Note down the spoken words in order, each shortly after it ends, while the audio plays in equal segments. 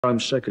Home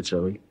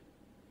Secretary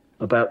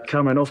about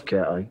coming off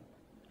Cat A,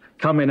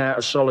 coming out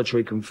of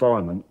solitary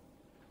confinement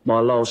my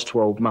last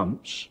 12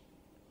 months,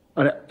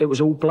 and it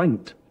was all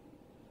blanked.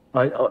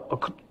 I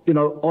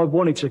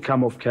wanted to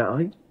come off Cat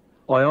A.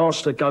 I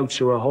asked to go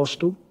to a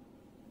hostel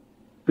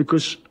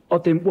because I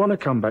didn't want to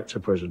come back to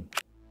prison.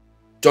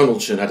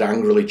 Donaldson had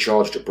angrily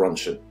charged at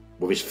Bronson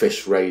with his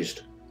fists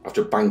raised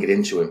after banging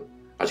into him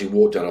as he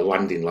walked down a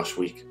landing last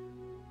week.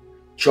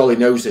 Charlie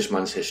knows this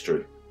man's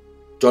history.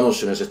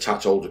 Donaldson has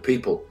attacked older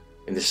people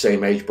in the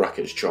same age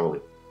bracket as Charlie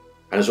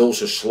and has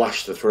also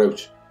slashed the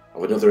throat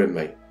of another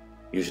inmate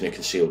using a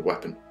concealed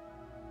weapon.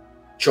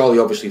 Charlie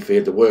obviously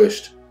feared the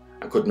worst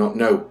and could not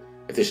know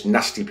if this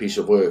nasty piece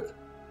of work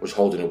was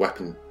holding a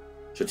weapon,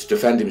 so to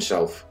defend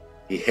himself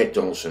he hit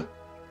Donaldson.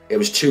 It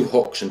was 2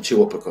 hooks and 2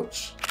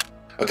 uppercuts.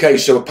 Okay,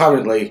 so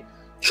apparently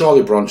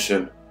Charlie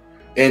Bronson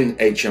in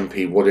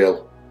HMP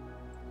Woodhill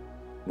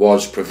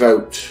was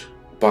provoked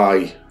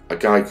by a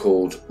guy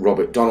called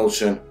Robert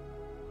Donaldson,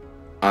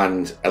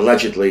 and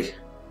allegedly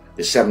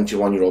the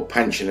 71-year-old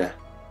pensioner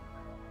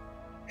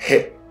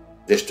hit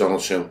this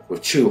Donaldson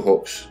with 2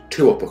 hooks,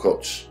 2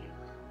 uppercuts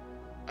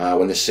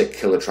when the sick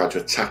killer tried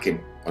to attack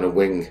him on a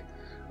wing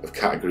of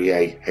Category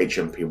A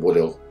HMP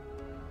Woodhill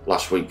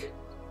last week.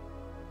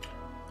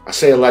 I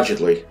say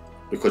allegedly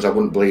because I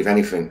wouldn't believe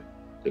anything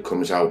that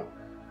comes out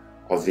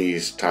of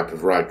these type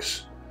of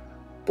rags,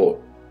 but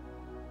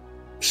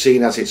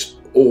seeing as it's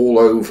all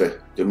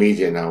over the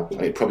media now,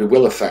 and it probably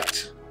will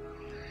affect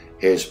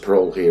his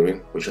parole hearing,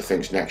 which I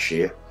think is next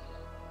year,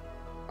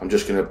 I'm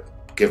just going to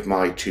give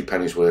my 2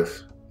 pennies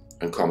worth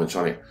and comment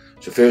on it.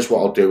 So first what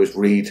I'll do is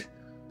read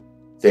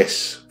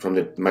this from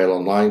the Mail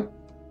Online,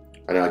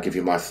 and then I'll give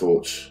you my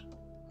thoughts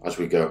as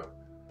we go.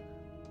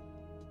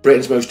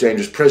 Britain's most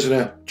dangerous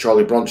prisoner,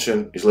 Charlie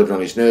Bronson, is living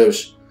on his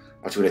nerves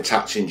after being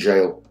attacked in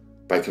jail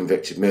by a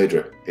convicted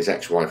murderer, his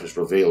ex-wife has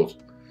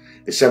revealed.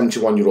 The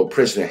 71-year-old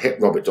prisoner hit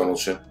Robert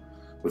Donaldson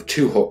with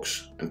 2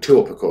 hooks and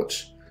 2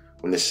 uppercuts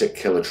when the sick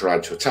killer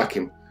tried to attack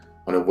him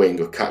on a wing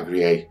of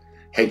Category A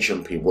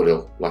HMP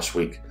Woodhill last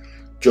week.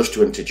 Just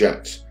to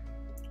interject,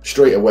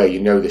 straight away you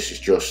know this is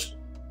just,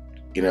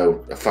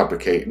 a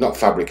fabricated, not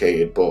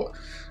fabricated, but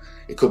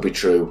it could be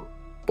true,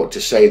 but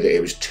to say that it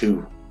was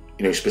 2,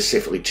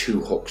 specifically 2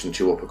 hooks and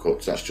 2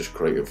 uppercuts, that's just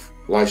creative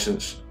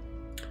license.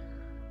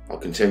 I'll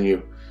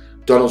continue.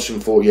 Donaldson,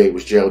 48,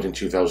 was jailed in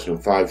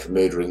 2005 for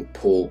murdering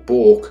Paul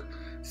Bork,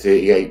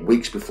 38,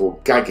 weeks before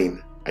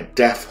gagging a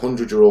deaf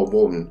 100-year-old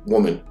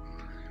woman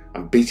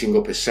and beating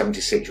up his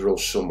 76-year-old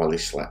son while he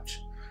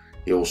slept.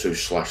 He also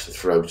slashed the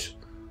throat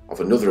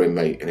of another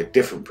inmate in a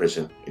different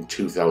prison in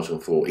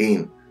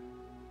 2014.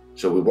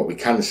 So with what we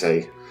can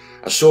say,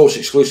 a source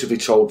exclusively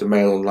told the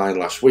Mail Online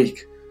last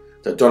week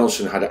that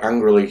Donaldson had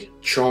angrily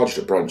charged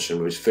at Bronson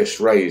with his fists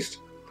raised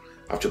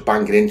after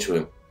banging into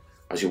him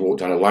as he walked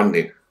down a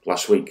landing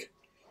last week.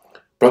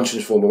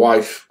 Bronson's former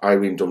wife,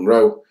 Irene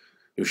Dunroe,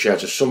 who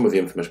shares a son with the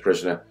infamous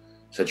prisoner,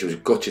 said she was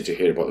gutted to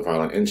hear about the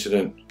violent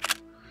incident.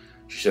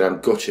 She said,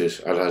 "I'm gutted,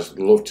 as I'd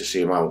love to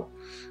see him out.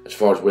 As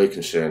far as we're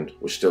concerned,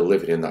 we're still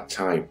living in that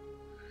time.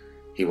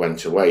 He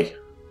went away."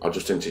 I'll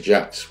just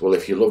interject, well,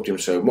 if you loved him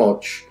so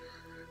much,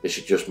 this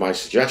is just my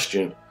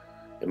suggestion,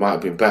 it might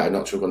have been better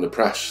not to have gone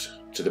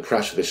to the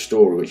press of this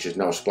story, which has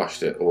now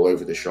splashed it all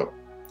over the shop.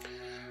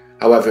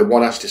 However,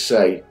 one has to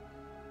say,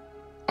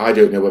 I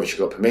don't know whether she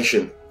got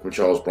permission from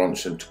Charles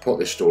Bronson to put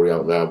this story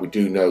out there. We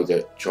do know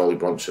that Charlie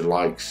Bronson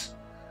likes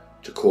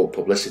to court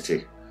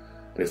publicity,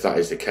 and if that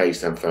is the case,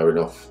 then fair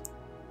enough.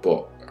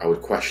 But I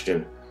would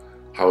question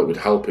how it would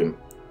help him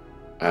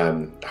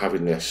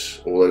having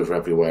this all over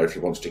everywhere if he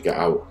wants to get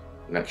out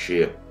next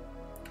year.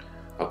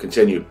 I'll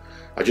continue.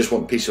 I just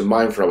want peace of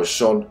mind for our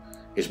son.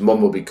 His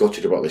mum will be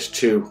gutted about this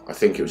too. I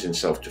think it was in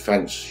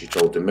self-defence, she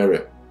told the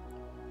Mirror.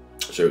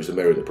 So it was the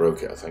Mirror that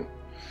broke it, I think.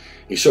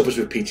 He suffers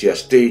with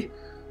PTSD.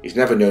 He's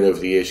never known over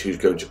the years who's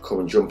going to come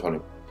and jump on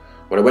him.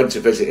 When I went to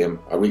visit him,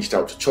 I reached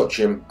out to touch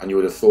him, and you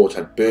would have thought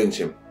I'd burnt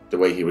him the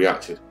way he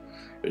reacted.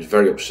 It was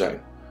very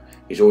upsetting.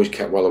 He's always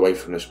kept well away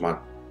from this man.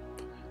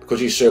 Because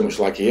he's so much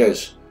like he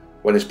is,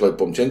 when this bloke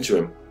bumped into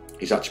him,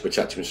 he's had to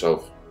protect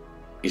himself.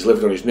 He's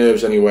living on his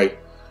nerves anyway,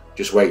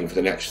 just waiting for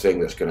the next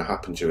thing that's going to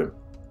happen to him.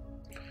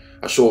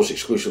 A source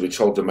exclusively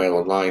told the Mail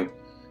Online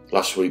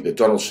last week that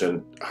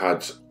Donaldson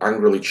had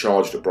angrily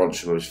charged at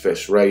Bronson with his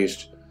fists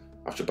raised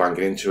after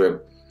banging into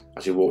him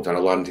as he walked down a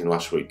landing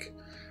last week.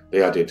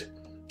 They added,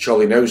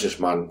 Charlie knows this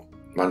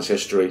man's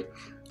history.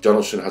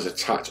 Donaldson has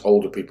attacked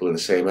older people in the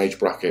same age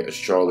bracket as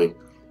Charlie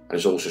and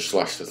has also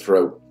slashed the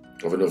throat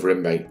of another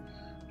inmate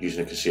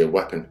using a concealed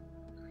weapon.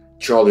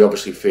 Charlie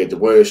obviously feared the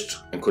worst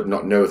and could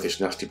not know if this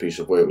nasty piece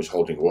of work was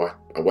holding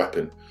a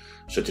weapon,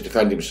 so to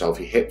defend himself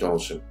he hit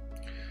Donaldson.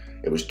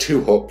 It was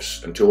 2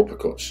 hooks and 2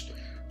 uppercuts.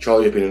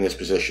 Charlie has been in this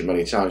position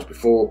many times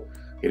before.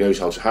 He knows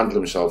how to handle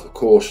himself, of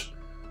course,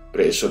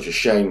 but it is such a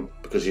shame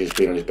because he has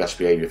been on his best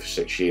behaviour for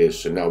 6 years,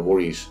 so now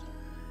worries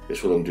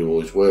this will undo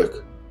all his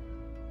work.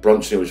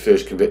 Bronson, who was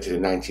first convicted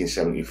in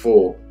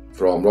 1974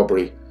 for armed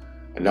robbery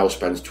and now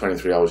spends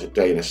 23 hours a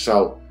day in a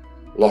cell,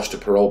 lost a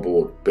parole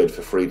board bid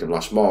for freedom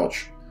last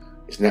March.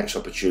 his next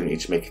opportunity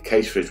to make a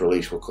case for his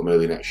release will come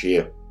early next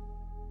year.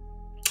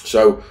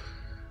 So,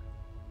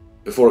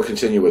 before I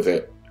continue with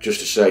it, just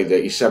to say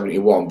that he's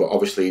 71, but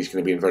obviously he's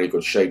going to be in very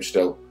good shape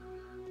still,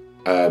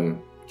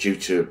 due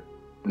to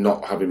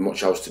not having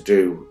much else to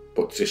do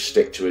but to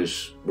stick to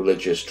his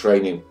religious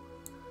training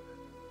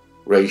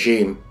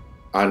regime.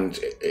 And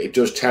it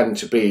does tend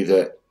to be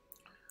that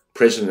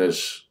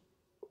prisoners,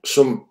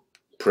 some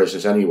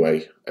prisoners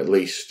anyway, at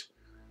least,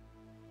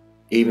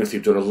 even if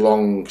they've done a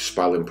long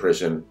spell in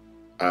prison,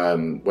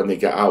 when they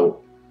get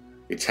out,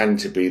 they tend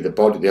to be they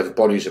have the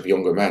bodies of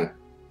younger men,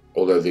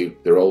 although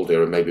they're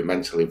older and maybe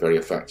mentally very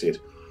affected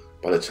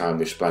by the time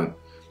they've spent.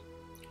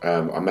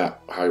 I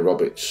met Harry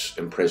Roberts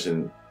in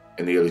prison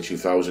in the early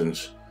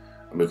 2000s,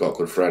 and we got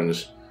good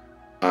friends,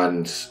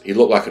 and he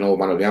looked like an old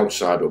man on the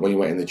outside, but when you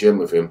went in the gym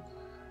with him,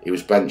 he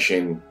was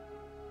benching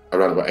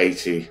around about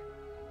 80.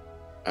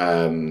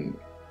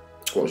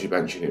 What was he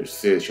benching? It was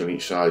 30 on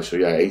each side, so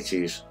yeah,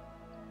 80s.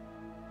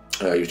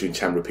 He was doing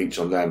 10 repeats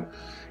on them.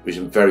 He was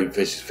in very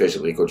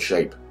physically good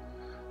shape,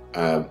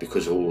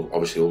 because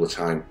obviously all the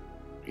time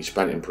he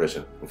spent in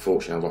prison.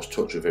 Unfortunately, I lost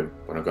touch with him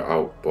when I got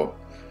out, but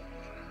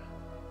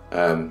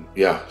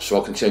yeah, so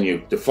I'll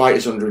continue. The fight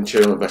is under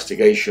internal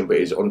investigation, but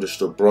it is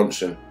understood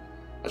Bronson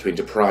has been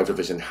deprived of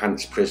his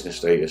enhanced prisoner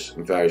status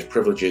and various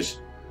privileges,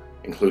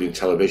 including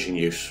television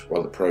use,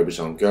 while the probe is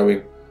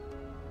ongoing.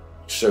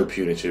 It's so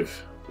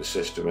punitive, the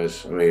system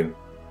is. I mean,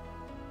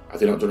 have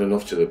they not done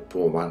enough to the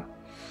poor man?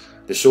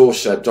 The source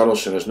said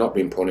Donaldson has not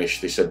been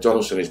punished. They said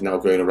Donaldson is now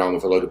going around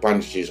with a load of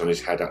bandages on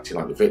his head, acting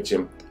like the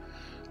victim.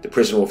 The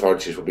prison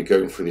authorities will be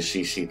going through the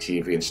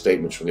CCTV and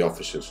statements from the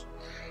officers.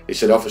 They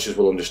said officers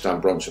will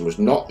understand Bronson was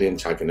not the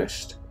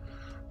antagonist,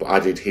 but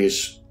added he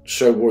is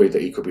so worried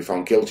that he could be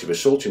found guilty of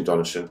assaulting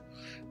Donaldson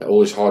that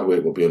all his hard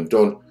work will be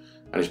undone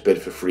and his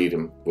bid for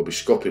freedom will be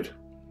scuppered.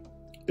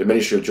 The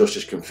Ministry of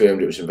Justice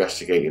confirmed it was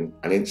investigating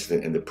an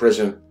incident in the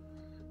prison.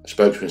 A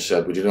spokesman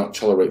said, "We do not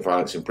tolerate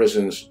violence in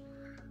prisons,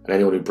 and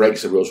anyone who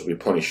breaks the rules will be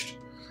punished.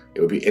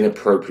 It would be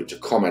inappropriate to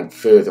comment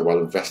further while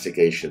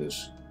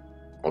investigations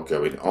are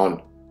going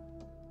on."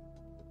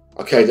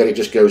 Okay, then it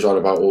just goes on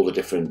about all the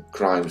different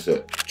crimes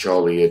that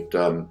Charlie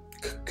had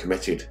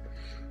committed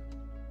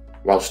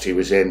whilst he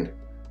was in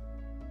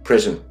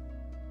prison.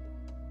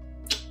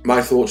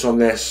 My thoughts on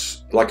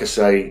this, like I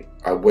say,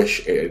 I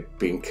wish it had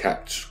been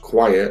kept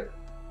quiet,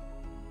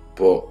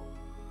 but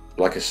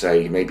like I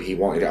say, maybe he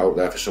wanted it out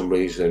there for some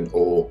reason,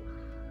 or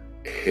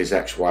his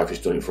ex-wife has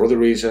done it for other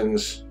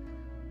reasons,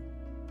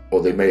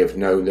 or they may have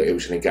known that it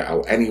was going to get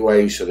out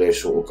anyway, so they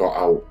sort of got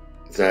out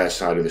their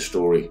side of the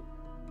story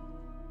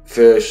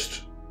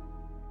first.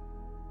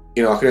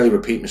 You know, I can only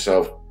repeat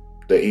myself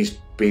that he's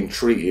been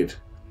treated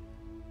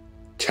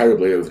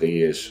terribly over the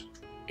years.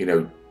 You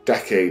know,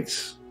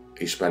 decades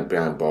he spent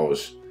behind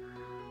bars,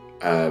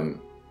 and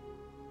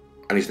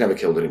he's never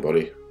killed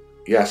anybody.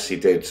 Yes, he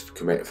did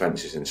commit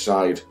offences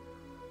inside,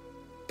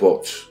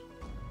 but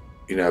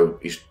you know,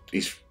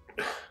 he's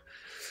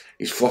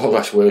far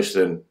less worse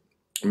than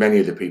many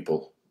of the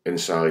people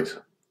inside,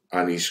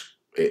 and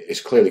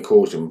it's clearly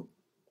caused him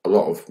a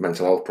lot of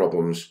mental health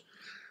problems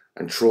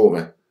and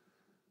trauma.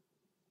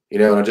 You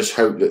know, and I just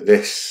hope that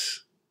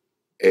this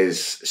is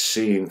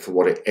seen for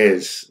what it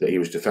is, that he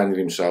was defending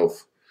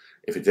himself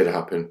if it did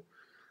happen,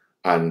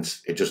 and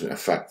it doesn't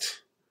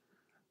affect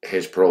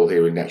his parole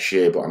hearing next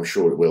year, but I'm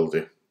sure it will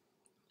do.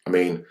 I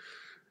mean,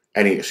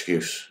 any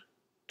excuse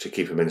to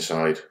keep him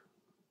inside.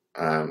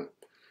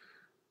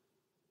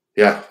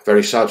 Yeah,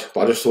 very sad,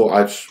 but I just thought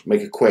I'd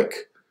make a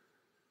quick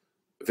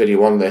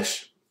video on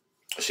this,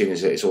 seeing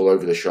as it's all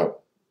over the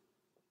shop,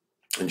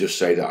 and just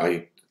say that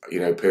I, you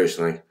know,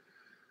 personally,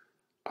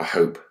 I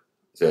hope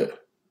that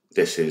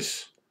this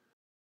is